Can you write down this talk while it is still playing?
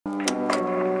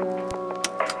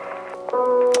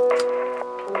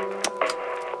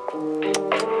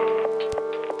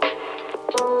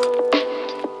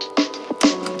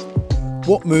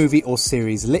What movie or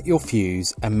series lit your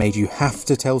fuse and made you have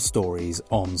to tell stories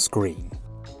on screen?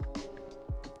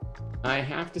 I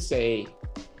have to say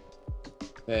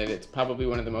that it's probably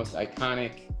one of the most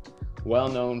iconic,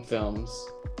 well-known films.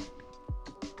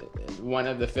 One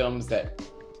of the films that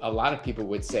a lot of people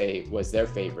would say was their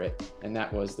favorite, and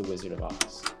that was The Wizard of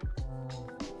Oz.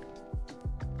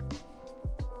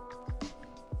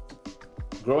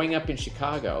 Growing up in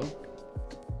Chicago,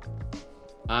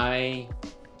 I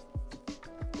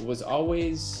was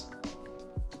always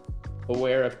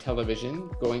aware of television,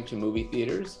 going to movie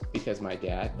theaters, because my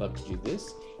dad loved to do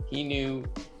this. He knew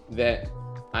that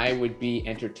I would be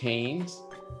entertained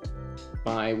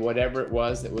by whatever it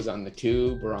was that was on the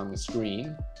tube or on the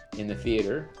screen in the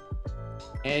theater.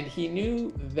 And he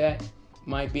knew that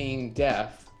my being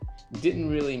deaf didn't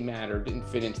really matter, didn't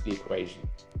fit into the equation.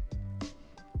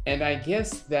 And I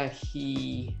guess that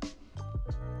he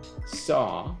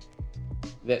saw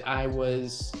that I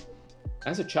was,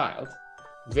 as a child,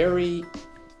 very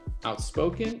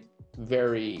outspoken,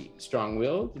 very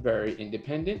strong-willed, very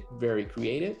independent, very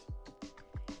creative,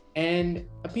 and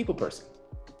a people person.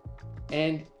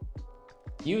 And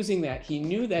using that, he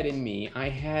knew that in me, I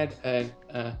had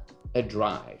a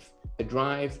drive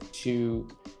to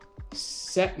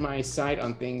set my sight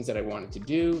on things that I wanted to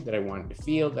do, that I wanted to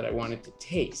feel, that I wanted to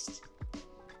taste.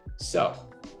 So,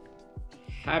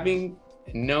 having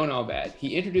known all that,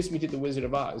 he introduced me to The Wizard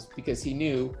of Oz because he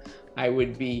knew I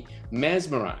would be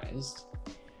mesmerized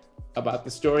about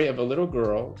the story of a little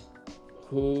girl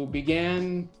who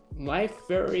began life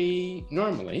very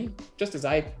normally, just as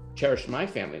I cherished my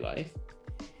family life,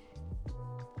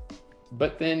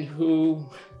 but then who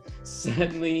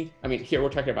suddenly, I mean, here we're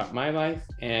talking about my life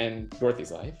and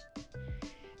Dorothy's life,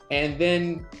 and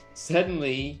then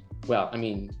suddenly, well, I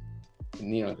mean,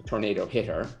 you know, the tornado hit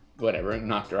her, whatever, and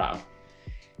knocked her out.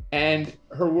 And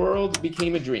her world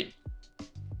became a dream.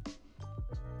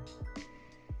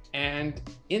 And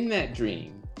in that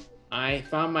dream, I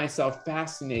found myself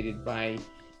fascinated by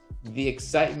the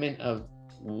excitement of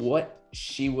what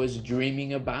she was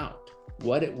dreaming about,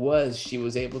 what it was she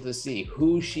was able to see,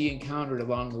 who she encountered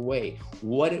along the way,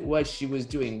 what it was she was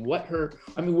doing, where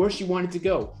she wanted to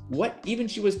go, what even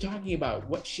she was talking about,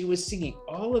 what she was singing.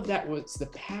 All of that was the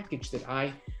package that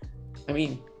I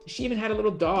mean, she even had a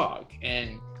little dog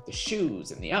and the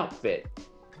shoes and the outfit.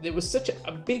 It was such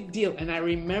a big deal. And I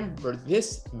remember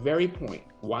this very point,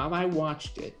 while I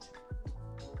watched it,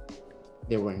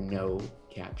 there were no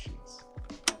captions.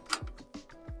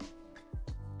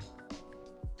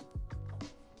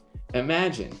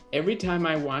 Imagine, every time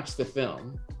I watched the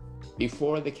film,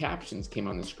 before the captions came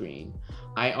on the screen,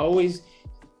 I always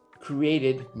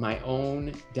created my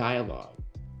own dialogue.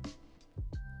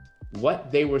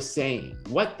 What they were saying,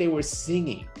 what they were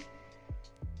singing.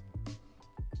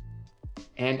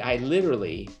 And I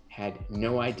literally had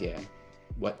no idea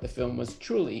what the film was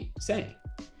truly saying.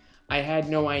 I had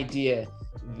no idea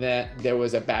that there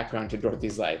was a background to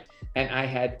Dorothy's life. And I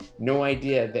had no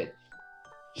idea that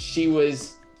she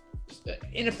was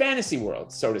in a fantasy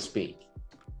world, so to speak.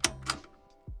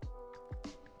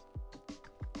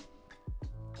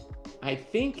 I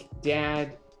think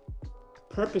Dad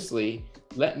purposely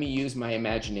let me use my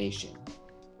imagination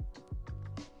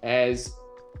as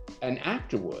an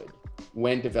actor would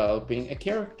when developing a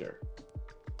character.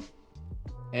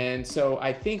 And so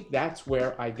I think that's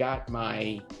where I got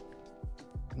my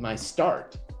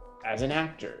start as an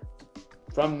actor,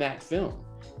 from that film,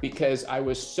 because I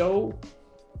was so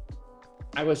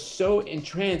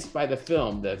entranced by the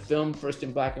film first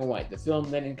in black and white, the film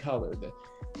then in color,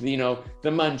 the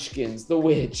Munchkins, the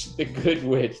witch, the good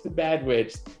witch, the bad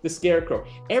witch, the scarecrow,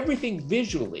 everything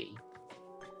visually.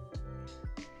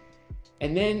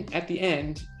 And then at the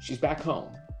end, she's back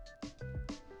home.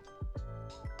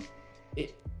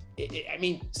 I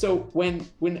mean, so when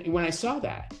I saw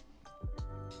that,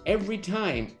 every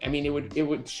time, I mean, it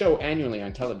would show annually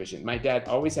on television. My dad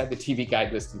always had the TV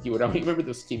guide listed. He would always remember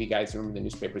those TV guides. Remember the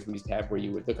newspapers we used to have where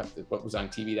you would look up what was on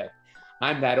TV. That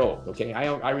I'm that old, okay?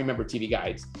 I remember TV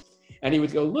guides. And he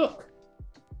would go, look,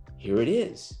 here it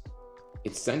is.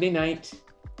 It's Sunday night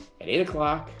at 8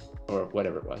 o'clock or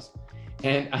whatever it was.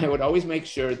 And I would always make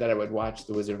sure that I would watch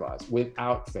The Wizard of Oz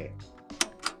without fail.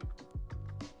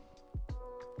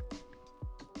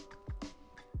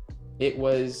 It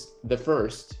was the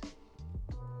first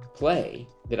play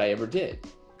that I ever did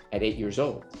at 8 years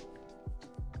old.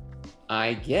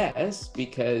 I guess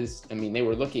because, I mean, they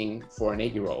were looking for an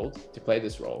 8-year-old to play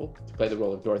this role, to play the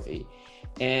role of Dorothy.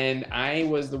 And I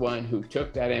was the one who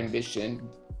took that ambition.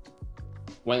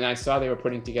 When I saw they were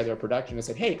putting together a production, I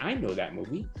said, hey, I know that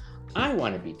movie. I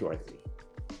want to be Dorothy.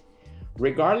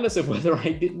 regardless of whether I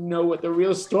didn't know what the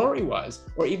real story was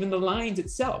or even the lines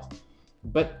itself.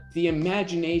 But the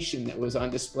imagination that was on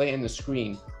display on the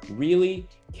screen really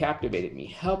captivated me,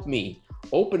 helped me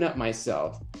open up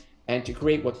myself and to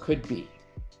create what could be.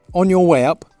 On your way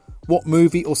up, what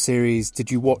movie or series did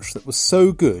you watch that was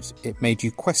so good it made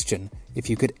you question if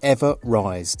you could ever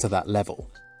rise to that level?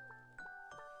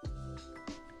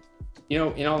 You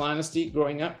know, in all honesty,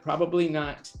 growing up, probably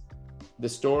not the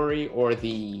story or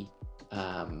the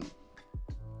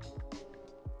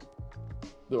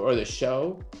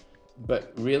show,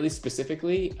 but really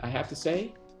specifically, I have to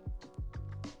say,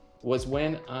 was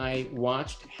when I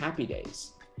watched Happy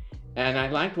Days. And I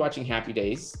liked watching Happy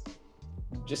Days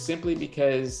just simply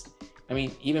because, I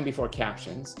mean, even before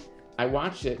captions, I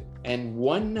watched it, and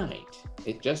one night,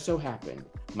 it just so happened,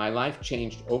 my life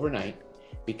changed overnight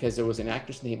because there was an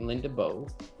actress named Linda Bowe,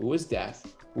 who was deaf,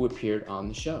 who appeared on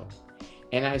the show.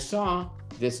 And I saw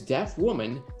this deaf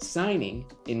woman signing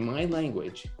in my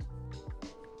language,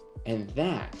 and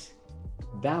that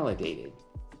validated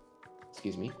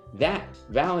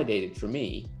for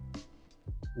me,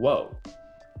 whoa,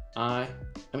 I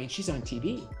mean, she's on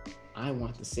TV. I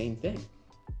want the same thing.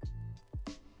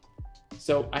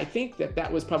 So I think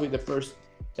that was probably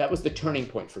that was the turning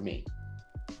point for me.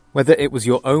 Whether it was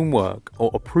your own work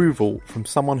or approval from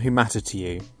someone who mattered to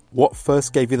you, what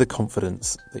first gave you the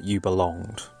confidence that you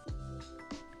belonged?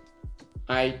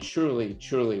 I truly,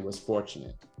 truly was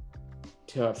fortunate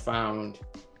to have found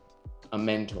a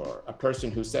mentor, a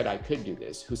person who said I could do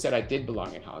this, who said I did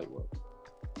belong in Hollywood.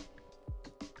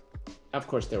 Of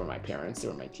course, there were my parents,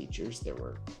 there were my teachers, there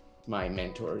were my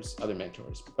mentors, other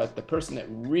mentors, but the person that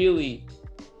really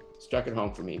struck it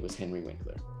home for me was Henry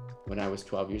Winkler when I was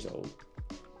 12 years old.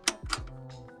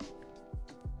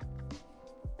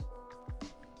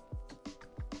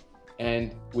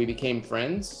 And we became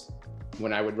friends.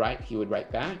 When I would write, he would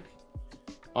write back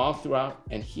all throughout.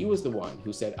 And he was the one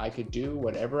who said I could do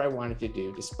whatever I wanted to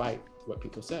do despite what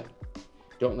people said.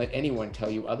 Don't let anyone tell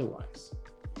you otherwise.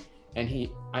 And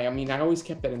I always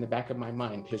kept that in the back of my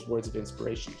mind, his words of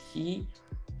inspiration. He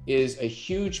is a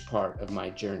huge part of my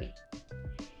journey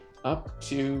up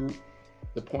to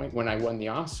the point when I won the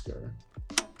Oscar.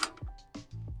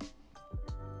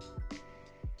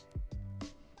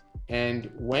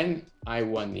 And when I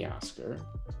won the Oscar,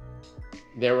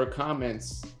 there were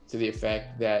comments to the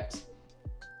effect that,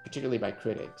 particularly by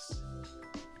critics,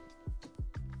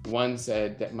 one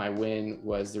said that my win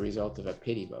was the result of a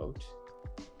pity vote,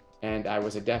 and I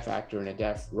was a deaf actor in a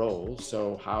deaf role,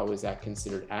 so how is that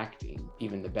considered acting,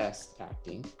 even the best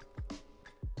acting?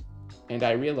 And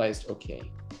I realized,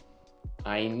 okay,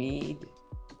 I need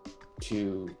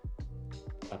to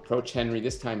approach Henry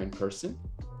this time in person,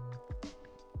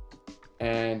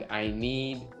 and I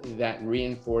need that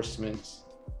reinforcement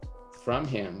from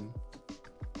him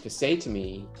to say to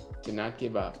me to not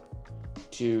give up,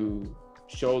 to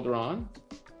shoulder on,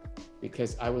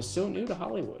 because I was so new to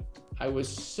Hollywood. I was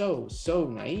so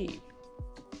naive.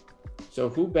 So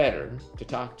who better to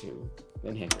talk to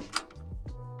than Henry?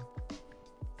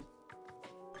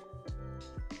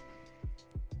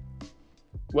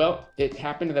 Well, it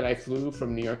happened that I flew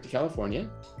from New York to California,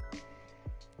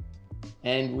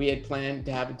 and we had planned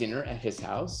to have a dinner at his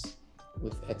house,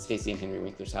 at Stacy and Henry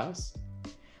Winkler's house.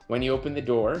 When he opened the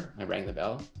door, I rang the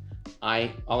bell.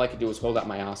 All I could do was hold out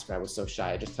my Oscar. I was so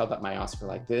shy. I just held up my Oscar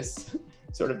like this,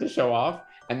 sort of to show off.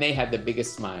 And they had the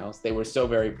biggest smiles. They were so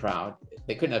very proud.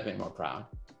 They couldn't have been more proud.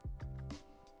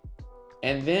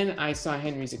 And then I saw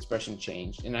Henry's expression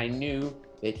change, and I knew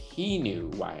that he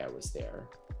knew why I was there.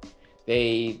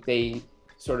 They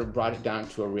sort of brought it down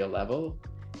to a real level.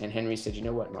 And Henry said, you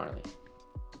know what, Marlee?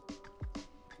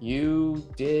 You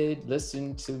did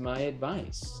listen to my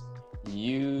advice.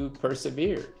 You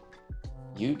persevered.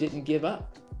 You didn't give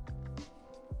up.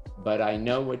 But I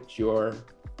know what you're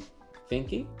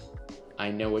thinking. I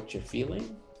know what you're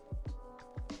feeling.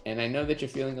 And I know that you're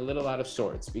feeling a little out of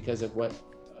sorts because of what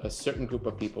a certain group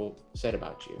of people said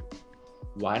about you.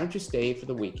 Why don't you stay for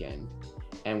the weekend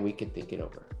and we can think it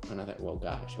over? And I thought, well,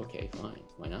 gosh, okay, fine.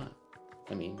 Why not?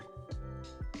 I mean,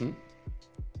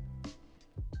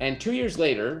 And 2 years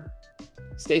later,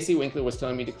 Stacy Winkler was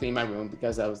telling me to clean my room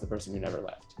because I was the person who never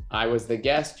left. I was the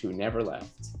guest who never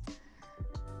left.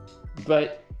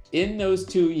 But in those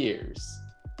 2 years,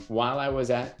 while I was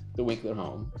at the Winkler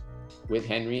home with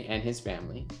Henry and his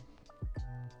family,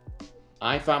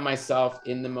 I found myself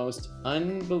in the most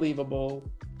unbelievable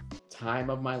time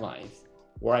of my life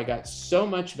where I got so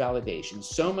much validation,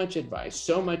 so much advice,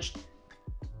 so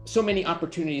many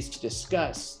opportunities to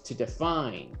discuss, to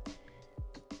define,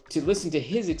 to listen to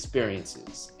his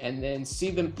experiences and then see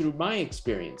them through my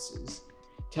experiences,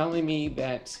 telling me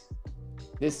that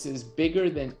this is bigger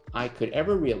than I could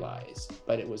ever realize,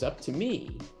 but it was up to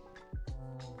me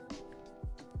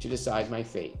to decide my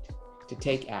fate, to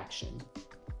take action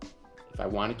if I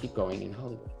want to keep going in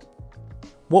Hollywood.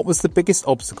 What was the biggest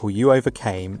obstacle you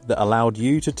overcame that allowed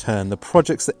you to turn the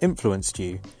projects that influenced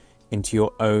you into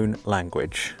your own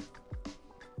language?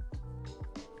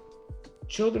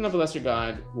 Children of a Lesser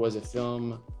God was a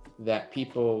film that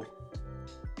people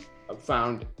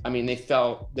found, they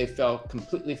fell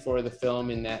completely for the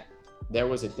film in that there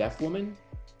was a deaf woman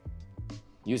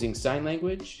using sign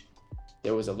language.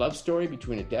 There was a love story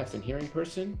between a deaf and hearing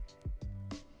person.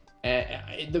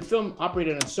 And the film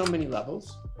operated on so many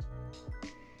levels.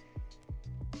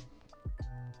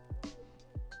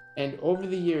 And over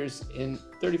the years, in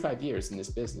 35 years in this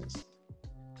business,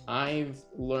 I've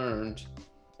learned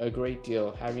a great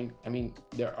deal.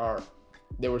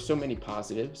 There were so many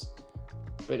positives,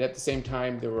 but at the same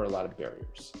time, there were a lot of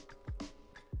barriers.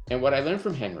 And what I learned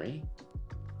from Henry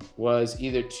was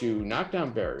either to knock down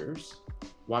barriers,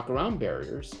 walk around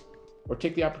barriers, or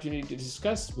take the opportunity to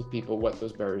discuss with people what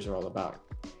those barriers are all about.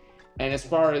 And as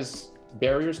far as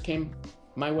barriers came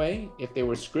my way, if they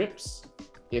were scripts,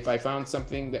 if I found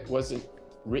something that wasn't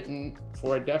written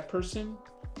for a deaf person,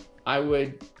 I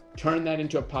would turn that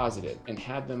into a positive and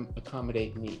have them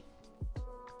accommodate me.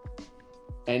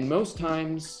 And most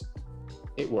times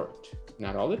it worked.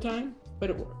 Not all the time, but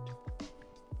it worked.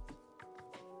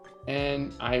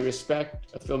 And I respect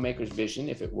a filmmaker's vision.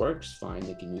 If it works, fine,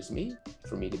 they can use me.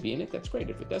 For me to be in it, that's great.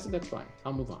 If it doesn't, that's fine.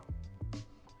 I'll move on.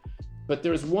 But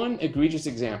there's one egregious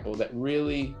example that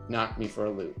really knocked me for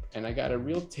a loop. And I got a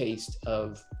real taste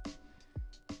of,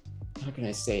 how can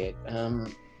I say it?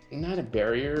 Not a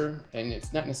barrier, and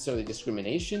it's not necessarily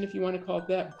discrimination, if you want to call it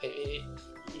that.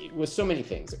 It was so many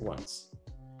things at once.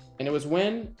 And it was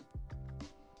when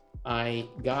I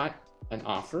got an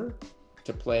offer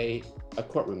to play a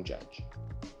courtroom judge.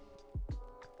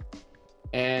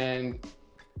 And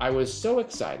I was so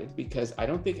excited because I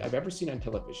don't think I've ever seen on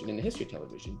television, in the history of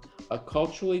television, a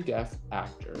culturally deaf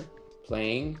actor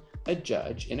playing a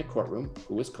judge in a courtroom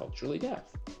who was culturally deaf.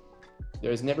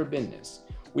 There has never been this.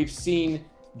 We've seen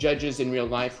judges in real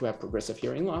life who have progressive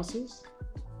hearing losses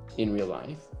in real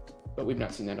life, but we've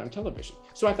not seen that on television.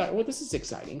 So I thought, well, this is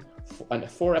exciting. On a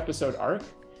 4-episode arc,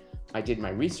 I did my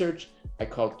research. I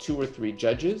called 2 or 3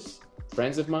 judges,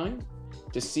 friends of mine,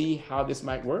 to see how this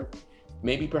might work.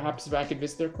 Maybe perhaps if I could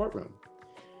visit their courtroom.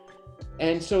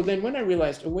 And so then when I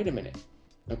realized, oh, wait a minute.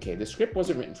 Okay, the script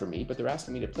wasn't written for me, but they're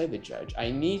asking me to play the judge. I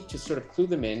need to sort of clue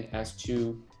them in as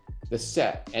to the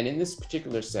set. And in this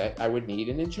particular set, I would need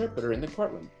an interpreter in the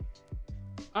courtroom.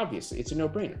 Obviously, it's a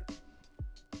no-brainer.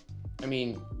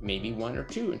 Maybe 1 or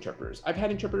 2 interpreters. I've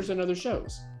had interpreters on other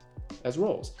shows as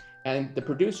roles. And the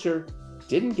producer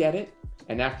didn't get it.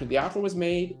 And after the offer was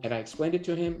made and I explained it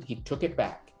to him, he took it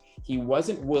back. He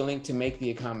wasn't willing to make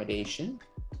the accommodation.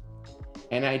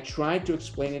 And I tried to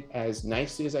explain it as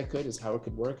nicely as I could, as how it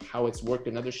could work, how it's worked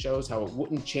in other shows, how it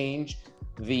wouldn't change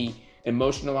the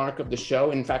emotional arc of the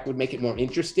show. In fact, would make it more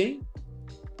interesting.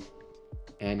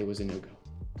 And it was a no-go.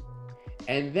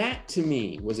 And that to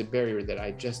me was a barrier that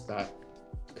I just thought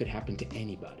could happen to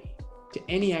anybody, to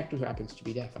any actor who happens to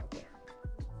be deaf out there.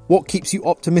 What keeps you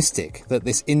optimistic that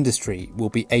this industry will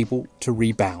be able to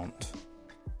rebound?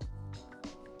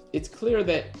 It's clear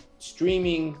that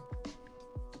streaming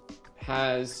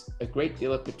has a great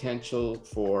deal of potential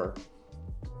for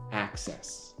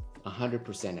access,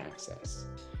 100% access,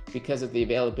 because of the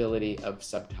availability of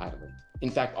subtitling. In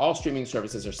fact, all streaming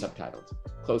services are subtitled,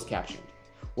 closed captioned.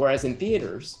 Whereas in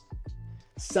theaters,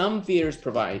 some theaters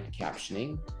provide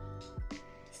captioning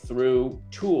through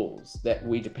tools that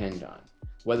we depend on,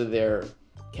 whether they're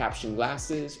caption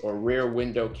glasses or rear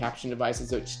window caption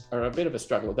devices, which are a bit of a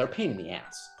struggle. They're a pain in the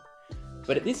ass.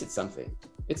 But at least it's something.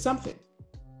 It's something.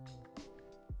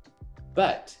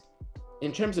 But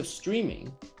in terms of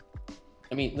streaming,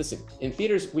 listen, in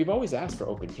theaters, we've always asked for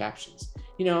open captions.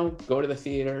 Go to the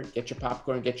theater, get your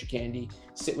popcorn, get your candy,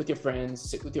 sit with your friends,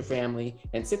 sit with your family,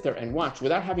 and sit there and watch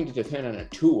without having to depend on a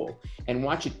tool, and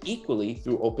watch it equally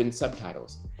through open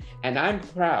subtitles. And I'm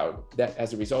proud that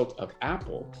as a result of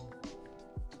Apple,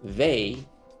 they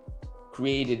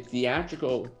created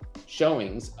theatrical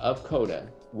showings of CODA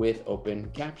with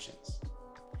open captions.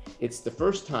 It's the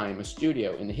first time a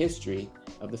studio in the history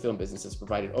of the film business has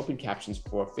provided open captions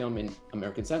for film in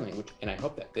American Sign Language, and I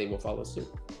hope that they will follow suit.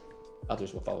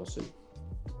 Others will follow suit.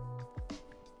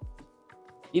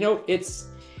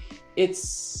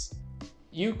 It's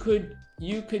you could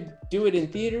do it in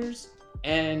theaters,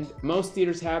 And most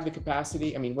theaters have the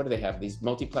capacity. I mean, what do they have? These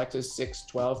multiplexes, 6,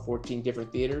 12, 14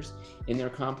 different theaters in their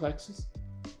complexes.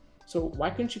 So why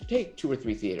couldn't you take 2 or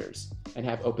 3 theaters and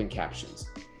have open captions?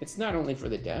 It's not only for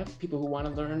the deaf, people who want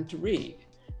to learn to read,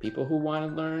 people who want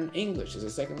to learn English as a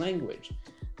second language.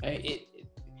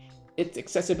 It's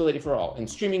accessibility for all. And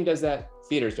streaming does that,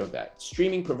 theaters do that.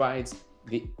 Streaming provides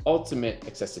the ultimate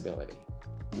accessibility.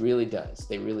 It really does,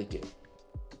 they really do.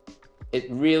 It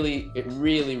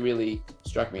really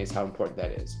struck me as how important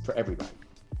that is for everybody.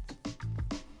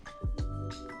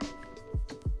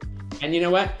 And you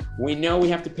know what? We know we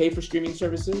have to pay for streaming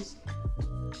services,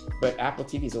 but Apple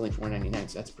TV is only $4.99,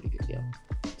 so that's a pretty good deal.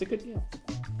 It's a good deal.